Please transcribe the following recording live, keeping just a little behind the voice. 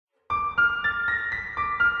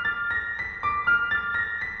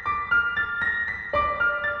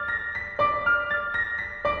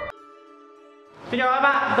Xin chào các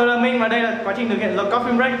bạn, tôi là Minh và đây là quá trình thực hiện luật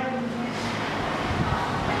COFFIN BREAK.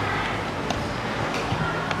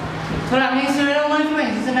 Thôi làm nhanh xưa đâu ơi,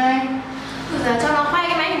 phải gì đây? Thử giờ cho nó quay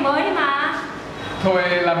cái máy hình mới đi mà. Thôi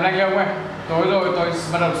làm nhanh ông ơi, tối rồi tôi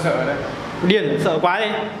bắt đầu sợ đấy. Điền sợ quá đi.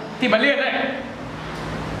 Thì bà Liên đấy.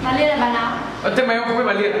 Bà Liên là bà nào? Thế mấy ông không biết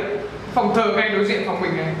bà Liên à? Phòng thờ ngay đối diện phòng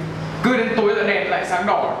mình này. Cứ đến tối là đèn lại sáng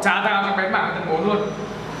đỏ, chả thao trong bén mảng tầng 4 luôn.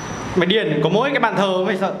 Mày điền có mỗi cái bàn thờ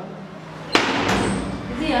mày sợ.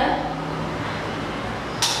 Cái gì ấy?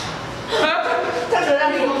 Thật sự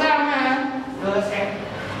là gì có ra mà. Đưa xem.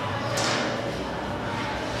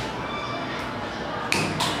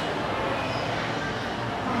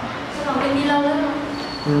 Sao nó đi lâu lắm?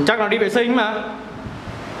 Chắc nó đi vệ sinh mà.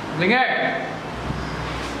 Lính ơi.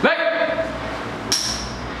 Đấy.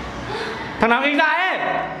 Thằng nào nghịch dại ấy?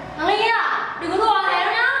 Thằng Linh à, đừng có đùa thế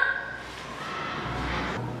đâu nhá.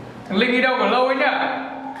 Thằng Linh đi đâu còn lâu ấy nhá.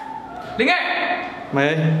 Lính ơi. Mày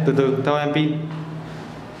ơi, từ từ, tao em pin.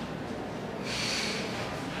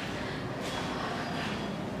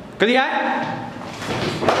 Cái gì đấy?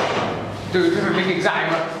 Từ cái thằng Linh nghịch dại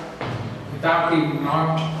mà. Thì tao tìm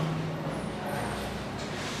nó.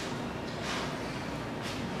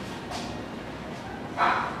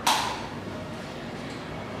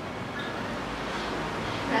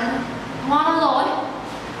 Ngon lắm rồi.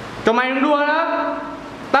 Cho mày đừng đùa nữa.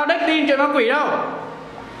 Tao đếch tin chuyện ma quỷ đâu.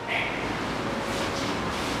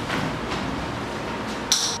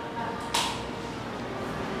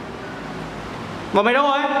 Mà mày đâu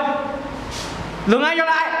rồi? Dừng ngay cho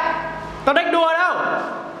lại. Tao đếch đùa đâu.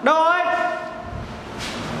 Đâu rồi?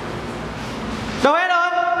 Đâu hết rồi?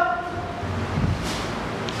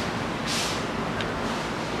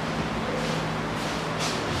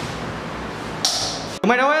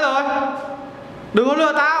 Mày đâu hết rồi? Đừng có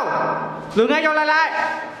lừa tao. Dừng ngay cho lại.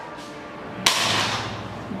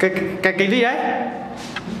 Cái gì đấy?